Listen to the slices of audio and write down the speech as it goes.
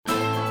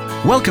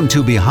Welcome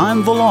to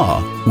Behind the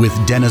Law with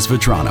Dennis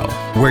Vetrano,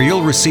 where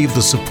you'll receive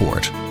the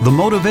support, the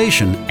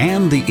motivation,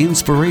 and the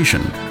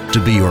inspiration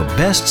to be your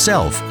best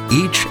self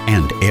each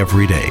and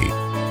every day.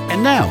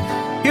 And now,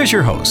 here's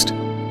your host,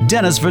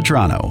 Dennis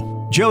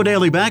Vetrano. Joe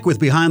Daly back with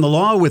Behind the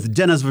Law with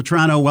Dennis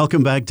Vetrano.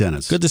 Welcome back,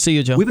 Dennis. Good to see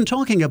you, Joe. We've been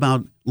talking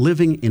about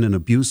living in an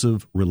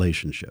abusive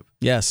relationship.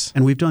 Yes.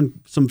 And we've done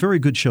some very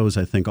good shows,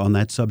 I think, on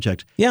that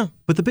subject. Yeah.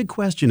 But the big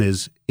question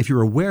is, if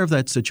you're aware of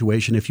that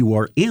situation, if you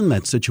are in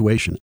that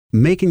situation,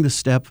 making the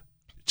step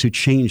to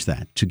change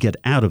that, to get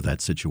out of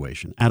that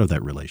situation, out of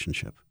that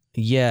relationship.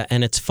 Yeah,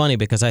 and it's funny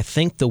because I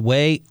think the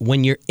way,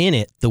 when you're in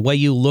it, the way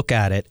you look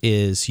at it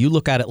is you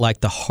look at it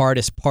like the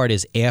hardest part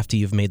is after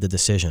you've made the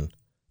decision.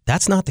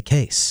 That's not the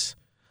case.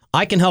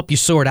 I can help you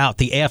sort out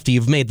the after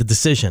you've made the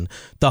decision.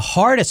 The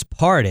hardest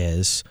part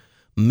is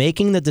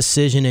making the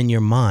decision in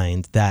your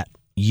mind that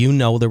you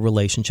know the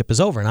relationship is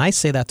over. And I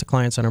say that to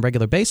clients on a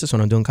regular basis when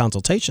I'm doing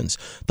consultations.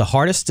 The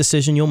hardest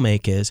decision you'll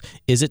make is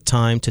it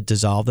time to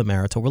dissolve the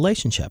marital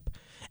relationship?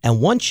 And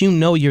once you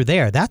know you're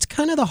there, that's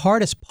kind of the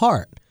hardest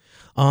part.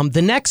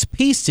 The next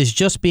piece is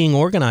just being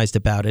organized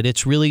about it.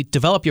 It's really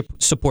develop your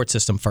support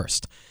system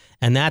first.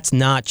 And that's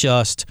not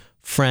just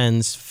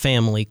friends,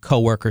 family,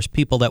 coworkers,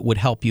 people that would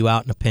help you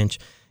out in a pinch.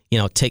 You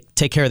know,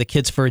 take care of the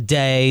kids for a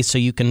day so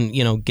you can,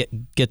 you know,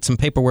 get some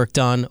paperwork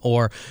done,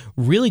 or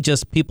really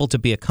just people to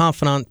be a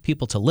confidant,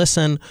 people to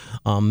listen,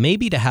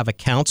 maybe to have a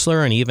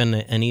counselor and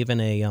even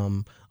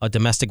a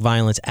domestic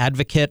violence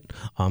advocate,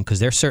 because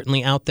they're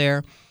certainly out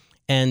there,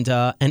 and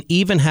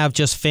even have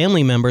just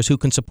family members who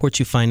can support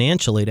you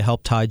financially to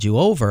help tide you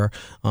over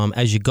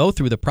as you go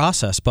through the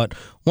process. But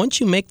once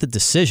you make the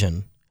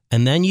decision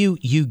and then you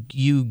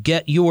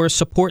get your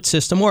support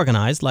system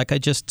organized, like I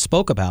just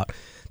spoke about,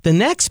 the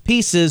next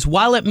piece is,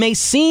 while it may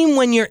seem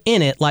when you're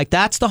in it like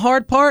that's the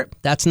hard part,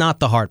 that's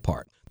not the hard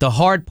part. The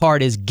hard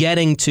part is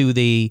getting to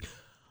the,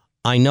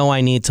 I know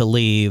I need to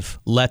leave,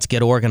 let's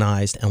get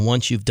organized. And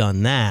once you've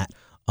done that,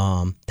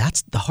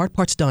 that's the hard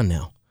part's done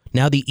now.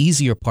 Now the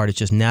easier part is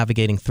just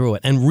navigating through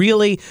it. And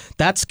really,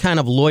 that's kind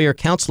of lawyer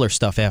counselor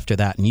stuff after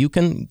that.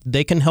 And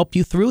they can help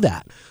you through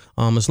that.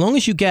 As long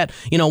as you get,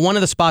 one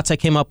of the spots I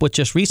came up with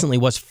just recently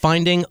was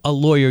finding a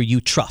lawyer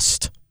you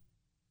trust.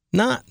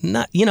 Not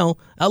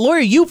a lawyer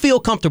you feel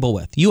comfortable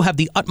with, you have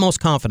the utmost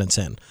confidence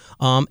in.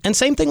 And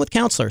same thing with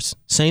counselors,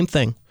 same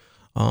thing.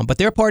 But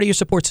they're part of your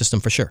support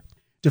system for sure.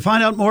 To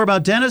find out more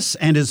about Dennis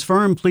and his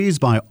firm, please,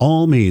 by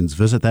all means,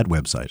 visit that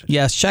website.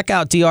 Yes, check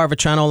out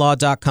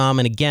drvetranolaw.com.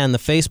 And again, the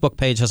Facebook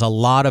page has a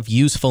lot of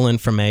useful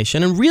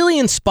information and really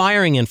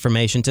inspiring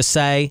information to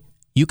say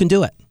you can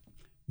do it.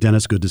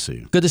 Dennis, good to see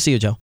you. Good to see you,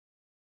 Joe.